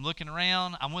 I'm looking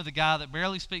around, I'm with a guy that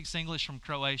barely speaks English from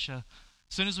Croatia.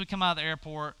 As soon as we come out of the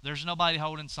airport, there's nobody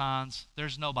holding signs,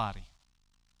 there's nobody.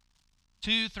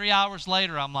 2-3 hours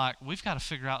later, I'm like, we've got to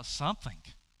figure out something.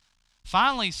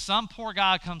 Finally, some poor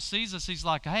guy comes, sees us. He's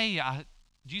like, hey,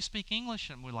 do you speak English?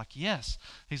 And we're like, yes.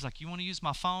 He's like, you want to use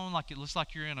my phone? Like, it looks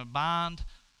like you're in a bind.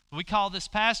 We call this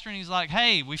pastor, and he's like,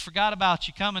 hey, we forgot about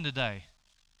you coming today.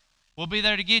 We'll be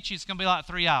there to get you. It's going to be like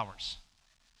 3 hours.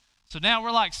 So now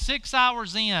we're like 6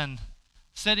 hours in,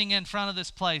 sitting in front of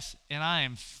this place, and I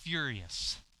am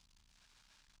furious.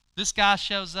 This guy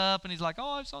shows up, and he's like,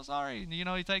 oh, I'm so sorry. And,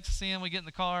 he takes us in. We get in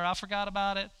the car. I forgot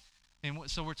about it. And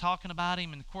so we're talking about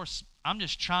him, and, of course, I'm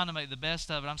just trying to make the best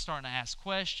of it. I'm starting to ask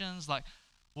questions like,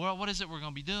 well, what is it we're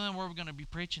going to be doing? Where are we going to be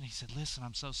preaching? He said, listen,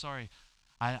 I'm so sorry.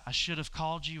 I should have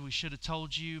called you. We should have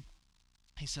told you.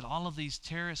 He said, all of these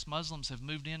terrorist Muslims have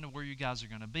moved into where you guys are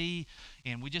going to be,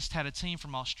 and we just had a team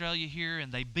from Australia here,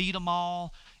 and they beat them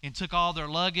all and took all their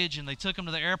luggage, and they took them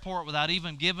to the airport without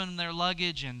even giving them their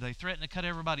luggage, and they threatened to cut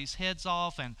everybody's heads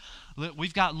off, and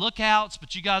we've got lookouts,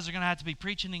 but you guys are going to have to be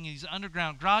preaching in these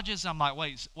underground garages. I'm like,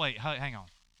 wait, hang on.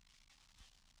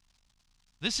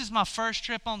 This is my first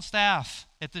trip on staff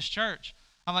at this church.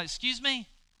 I'm like, excuse me?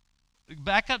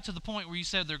 Back up to the point where you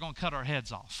said they're going to cut our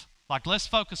heads off. Like, let's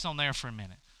focus on there for a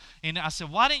minute. And I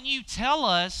said, why didn't you tell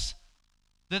us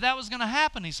that was going to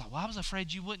happen? He's like, well, I was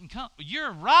afraid you wouldn't come.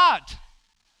 You're right.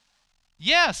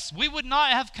 Yes, we would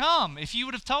not have come if you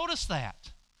would have told us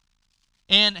that.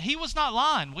 And he was not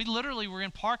lying. We literally were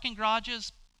in parking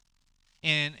garages,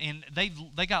 and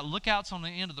they got lookouts on the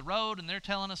end of the road, and they're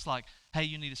telling us, like, hey,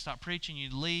 you need to stop preaching, you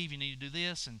need to leave, you need to do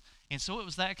this. And so it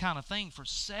was that kind of thing for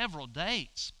several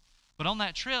days. But on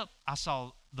that trip, I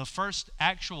saw the first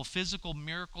actual physical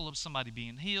miracle of somebody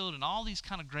being healed, and all these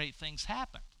kind of great things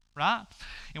happened, right?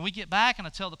 And we get back, and I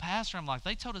tell the pastor, I'm like,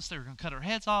 they told us they were going to cut our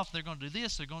heads off, they're going to do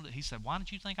this, he said, why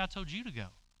didn't you think I told you to go?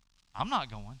 I'm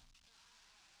not going.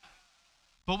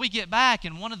 But we get back,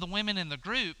 and one of the women in the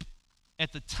group,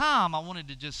 at the time, I wanted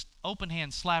to just open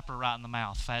hand slap her right in the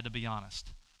mouth, if I had to be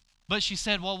honest. But she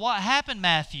said, well, what happened,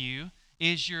 Matthew,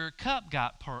 is your cup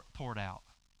got poured out.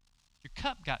 Your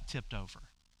cup got tipped over.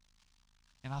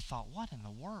 And I thought, what in the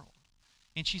world?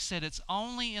 And she said, it's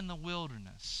only in the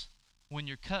wilderness when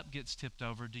your cup gets tipped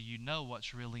over do you know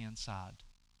what's really inside.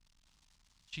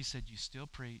 She said, you still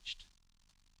preached.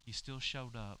 You still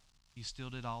showed up. You still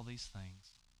did all these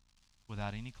things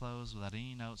without any clothes, without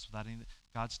any notes, without any.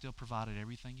 God still provided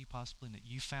everything you possibly need.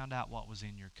 You found out what was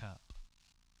in your cup.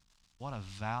 What a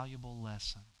valuable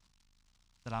lesson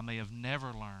that I may have never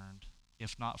learned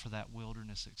if not for that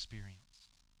wilderness experience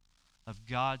of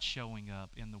God showing up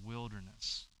in the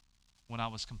wilderness when I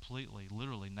was completely,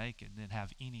 literally naked and didn't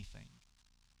have anything,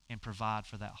 and provide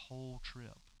for that whole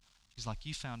trip. He's like,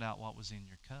 you found out what was in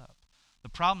your cup. The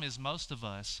problem is most of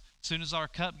us, as soon as our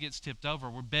cup gets tipped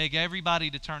over, we beg everybody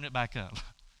to turn it back up.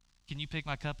 Can you pick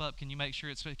my cup up? Can you make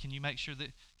sure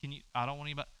I don't want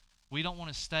anybody. We don't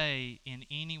want to stay in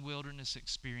any wilderness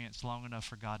experience long enough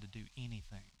for God to do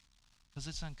anything because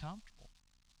it's uncomfortable.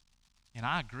 And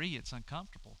I agree it's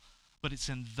uncomfortable. But it's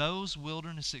in those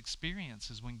wilderness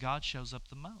experiences when God shows up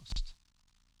the most.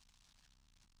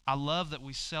 I love that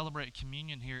we celebrate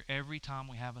communion here every time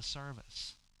we have a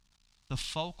service. The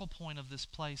focal point of this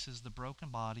place is the broken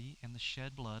body and the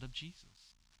shed blood of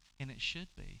Jesus. And it should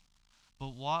be.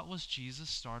 But what was Jesus'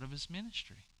 start of his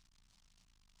ministry?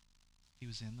 He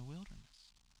was in the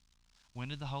wilderness. When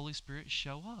did the Holy Spirit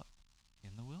show up?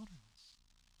 In the wilderness.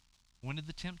 When did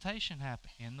the temptation happen?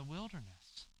 In the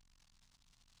wilderness.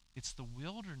 It's the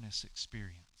wilderness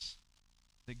experience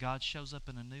that God shows up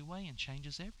in a new way and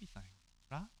changes everything,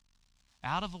 right?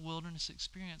 Out of a wilderness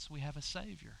experience, we have a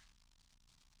Savior.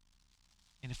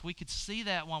 And if we could see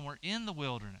that when we're in the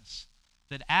wilderness,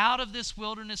 that out of this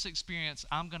wilderness experience,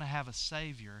 I'm going to have a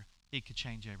Savior, it could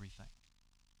change everything.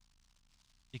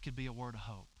 It could be a word of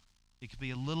hope. It could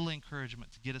be a little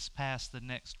encouragement to get us past the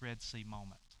next Red Sea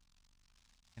moment.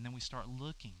 And then we start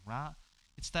looking, right?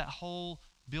 It's that whole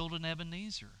build an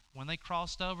Ebenezer. When they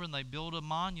crossed over and they built a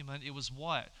monument, it was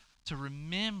what? To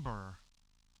remember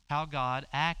how God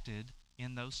acted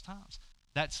in those times.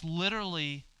 That's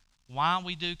literally why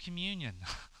we do communion.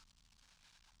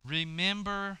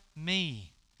 Remember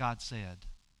me, God said.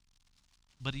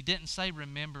 But he didn't say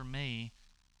remember me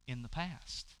in the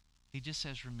past. He just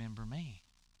says remember me.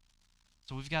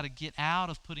 So we've got to get out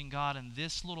of putting God in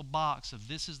this little box of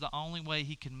this is the only way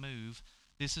he can move,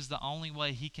 this is the only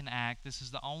way he can act, this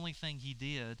is the only thing he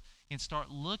did, and start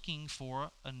looking for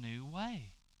a new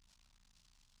way.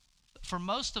 For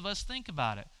most of us, think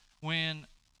about it.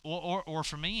 Or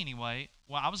for me anyway,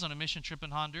 when I was on a mission trip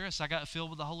in Honduras, I got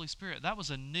filled with the Holy Spirit. That was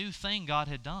a new thing God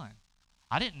had done.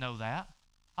 I didn't know that.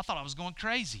 I thought I was going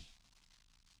crazy.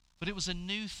 But it was a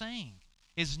new thing.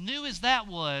 As new as that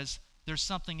was, there's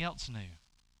something else new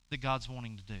that God's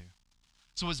wanting to do.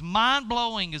 So as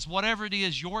mind-blowing as whatever it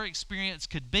is your experience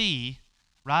could be,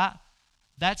 right?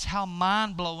 That's how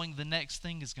mind-blowing the next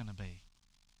thing is going to be.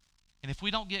 And if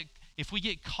we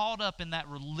get caught up in that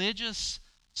religious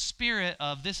spirit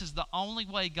of this is the only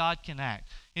way God can act,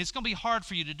 it's going to be hard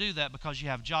for you to do that because you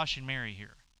have Josh and Mary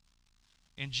here.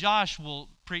 And Josh will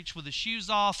preach with his shoes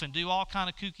off and do all kind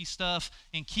of kooky stuff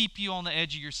and keep you on the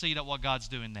edge of your seat at what God's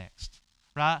doing next,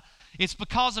 right? It's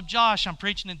because of Josh I'm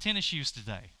preaching in tennis shoes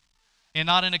today and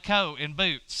not in a coat and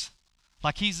boots.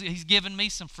 Like he's given me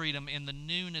some freedom in the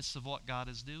newness of what God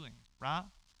is doing, right?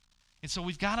 And so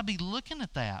we've got to be looking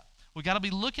at that. We've got to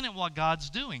be looking at what God's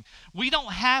doing. We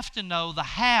don't have to know the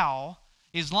how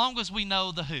as long as we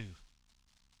know the who.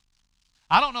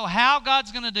 I don't know how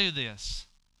God's going to do this,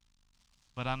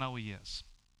 but I know he is.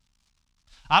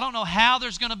 I don't know how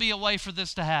there's going to be a way for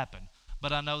this to happen,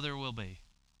 but I know there will be.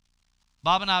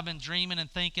 Bob and I have been dreaming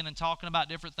and thinking and talking about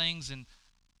different things, and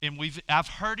I've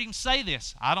heard him say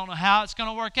this. I don't know how it's going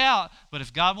to work out, but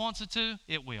if God wants it to,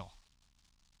 it will.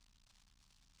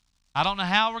 I don't know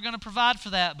how we're going to provide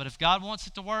for that, but if God wants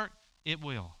it to work, it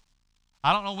will.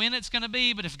 I don't know when it's going to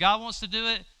be, but if God wants to do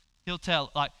it, he'll tell.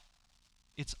 Like,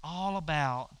 it's all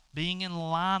about being in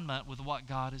alignment with what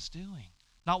God is doing,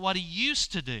 not what he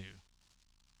used to do.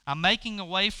 I'm making a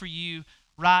way for you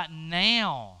right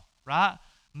now, right?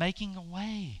 Making a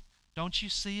way. Don't you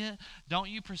see it? Don't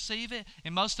you perceive it?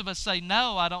 And most of us say,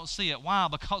 no, I don't see it. Why?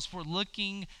 Because we're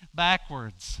looking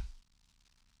backwards.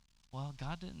 Well,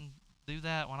 God didn't do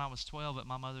that when I was 12 at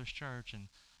my mother's church. And,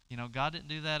 God didn't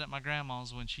do that at my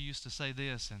grandma's when she used to say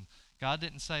this. And God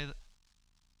didn't say that.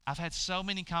 I've had so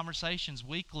many conversations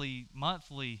weekly,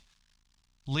 monthly,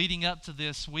 leading up to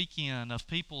this weekend of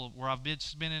people where I've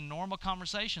been in normal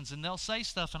conversations, and they'll say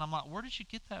stuff, and I'm like, where did you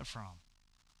get that from?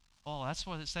 Oh, that's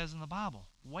what it says in the Bible.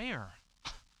 Where?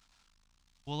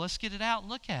 Well, let's get it out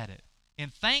and look at it.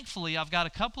 And thankfully, I've got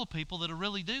a couple of people that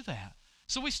really do that.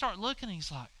 So we start looking, and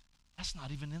he's like, that's not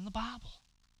even in the Bible.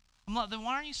 I'm like, then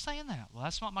why are you saying that? Well,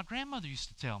 that's what my grandmother used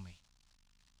to tell me.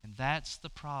 And that's the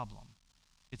problem.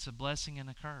 It's a blessing and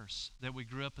a curse that we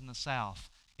grew up in the South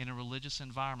in a religious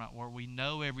environment where we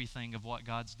know everything of what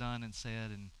God's done and said,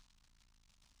 and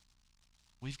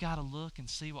we've got to look and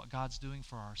see what God's doing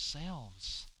for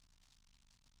ourselves.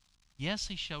 Yes,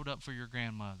 he showed up for your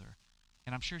grandmother,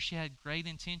 and I'm sure she had great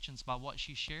intentions by what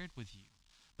she shared with you,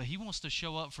 but he wants to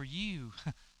show up for you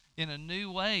in a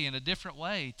new way, in a different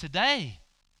way, today.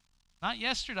 Not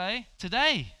yesterday,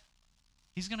 today.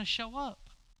 He's going to show up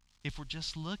if we're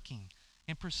just looking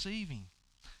and perceiving.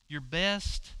 Your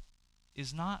best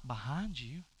is not behind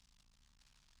you.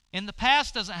 And the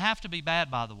past doesn't have to be bad,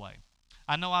 by the way.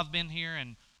 I know I've been here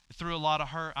and through a lot of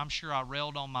hurt. I'm sure I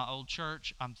railed on my old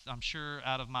church. I'm sure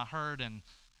out of my hurt and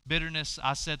bitterness,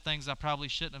 I said things I probably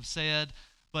shouldn't have said.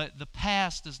 But the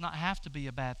past does not have to be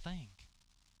a bad thing.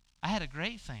 I had a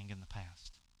great thing in the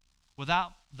past.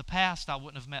 Without the past, I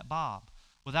wouldn't have met Bob.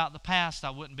 Without the past, I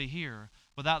wouldn't be here.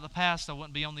 Without the past, I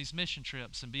wouldn't be on these mission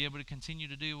trips and be able to continue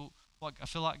to do what I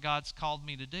feel like God's called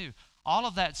me to do. All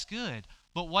of that's good,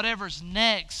 but whatever's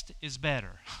next is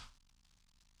better.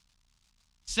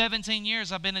 17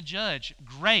 years I've been a judge.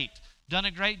 Great. Done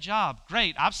a great job.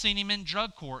 Great. I've seen him in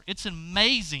drug court. It's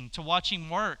amazing to watch him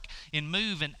work and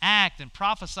move and act and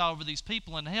prophesy over these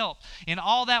people and help. And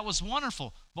all that was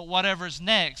wonderful, but whatever's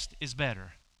next is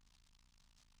better.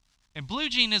 And Blue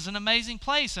Jean is an amazing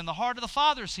place, and the heart of the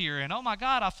Father's here. And oh my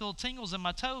God, I feel tingles in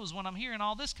my toes when I'm here and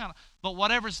all this kind of, but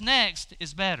whatever's next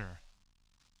is better.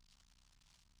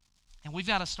 And we've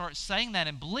got to start saying that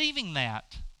and believing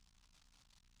that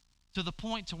to the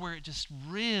point to where it just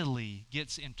really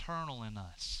gets internal in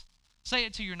us. Say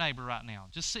it to your neighbor right now.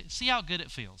 Just see how good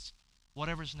it feels.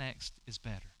 Whatever's next is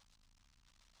better.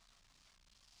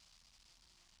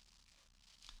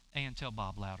 And tell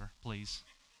Bob louder, please.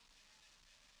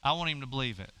 I want him to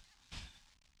believe it.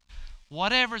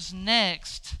 Whatever's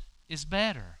next is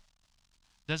better.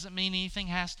 Doesn't mean anything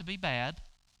has to be bad,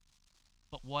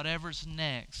 but whatever's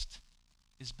next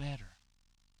is better.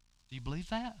 Do you believe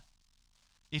that?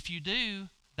 If you do,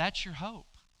 that's your hope.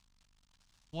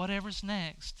 Whatever's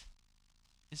next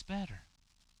is better.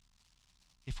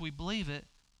 If we believe it,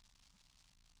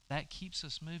 that keeps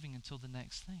us moving until the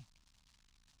next thing.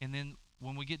 And then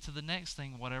when we get to the next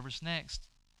thing, whatever's next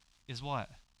is what?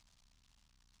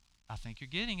 I think you're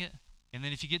getting it. And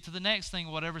then if you get to the next thing,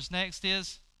 whatever's next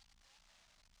is,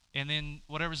 and then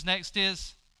whatever's next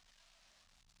is,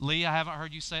 Lee, I haven't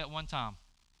heard you say it one time.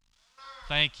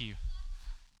 Thank you.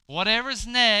 Whatever's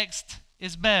next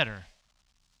is better.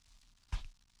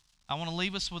 I want to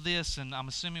leave us with this, and I'm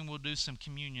assuming we'll do some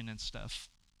communion and stuff.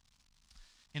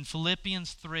 In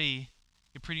Philippians 3,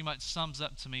 it pretty much sums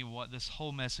up to me what this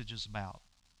whole message is about.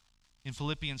 In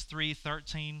Philippians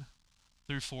 3:13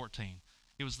 through 14.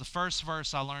 It was the first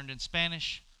verse I learned in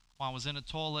Spanish while I was in a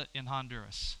toilet in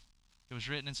Honduras. It was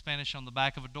written in Spanish on the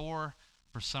back of a door.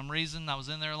 For some reason, I was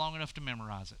in there long enough to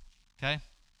memorize it. Okay?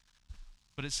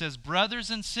 But it says, brothers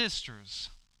and sisters,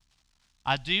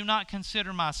 I do not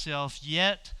consider myself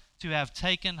yet to have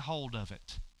taken hold of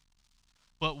it.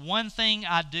 But one thing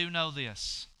I do know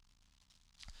this,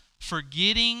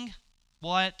 forgetting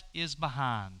what is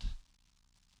behind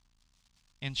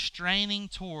and straining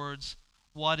towards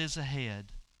what is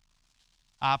ahead,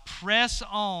 I press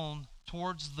on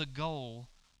towards the goal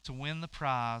to win the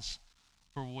prize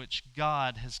for which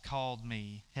God has called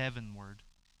me heavenward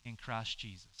in Christ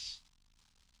Jesus.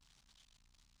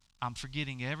 I'm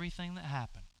forgetting everything that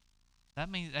happened. That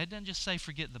means, it doesn't just say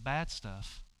forget the bad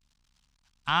stuff.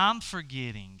 I'm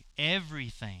forgetting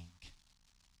everything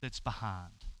that's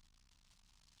behind,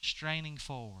 straining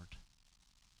forward,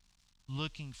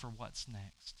 looking for what's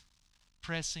next,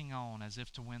 pressing on as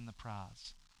if to win the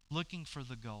prize, looking for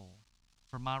the goal,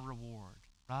 for my reward,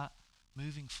 right?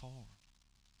 Moving forward.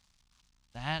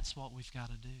 That's what we've got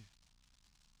to do.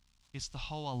 It's the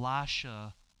whole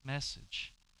Elisha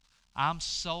message. I'm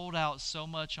sold out so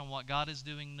much on what God is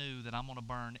doing new that I'm going to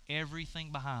burn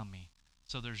everything behind me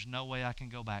so there's no way I can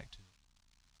go back to it.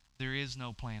 There is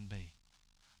no plan B.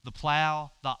 The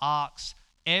plow, the ox,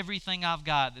 everything I've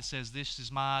got that says this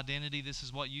is my identity, this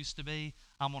is what used to be,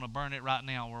 I'm going to burn it right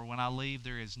now where when I leave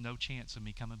there is no chance of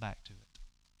me coming back to it.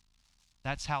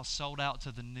 That's how sold out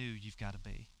to the new you've got to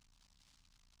be.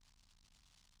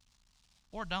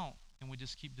 Or don't, and we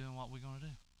just keep doing what we're going to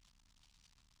do.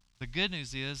 The good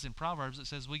news is, in Proverbs, it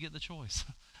says we get the choice.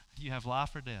 You have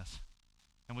life or death,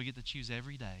 and we get to choose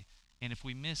every day. And if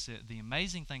we miss it, the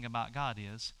amazing thing about God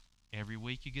is every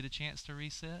week you get a chance to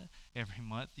reset, every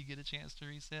month you get a chance to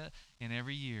reset, and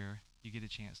every year you get a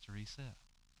chance to reset.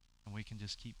 And we can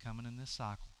just keep coming in this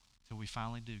cycle till we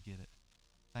finally do get it.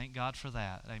 Thank God for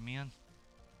that. Amen?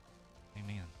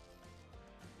 Amen.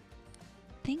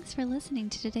 Thanks for listening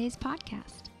to today's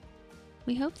podcast.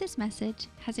 We hope this message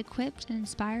has equipped and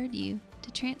inspired you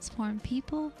to transform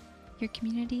people, your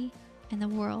community, and the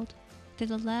world through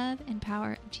the love and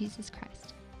power of Jesus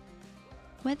Christ.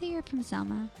 Whether you're from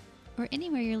Selma or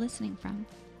anywhere you're listening from,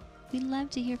 we'd love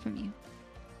to hear from you.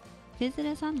 Visit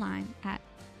us online at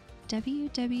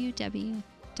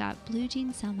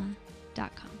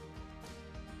www.bluejeanselma.com.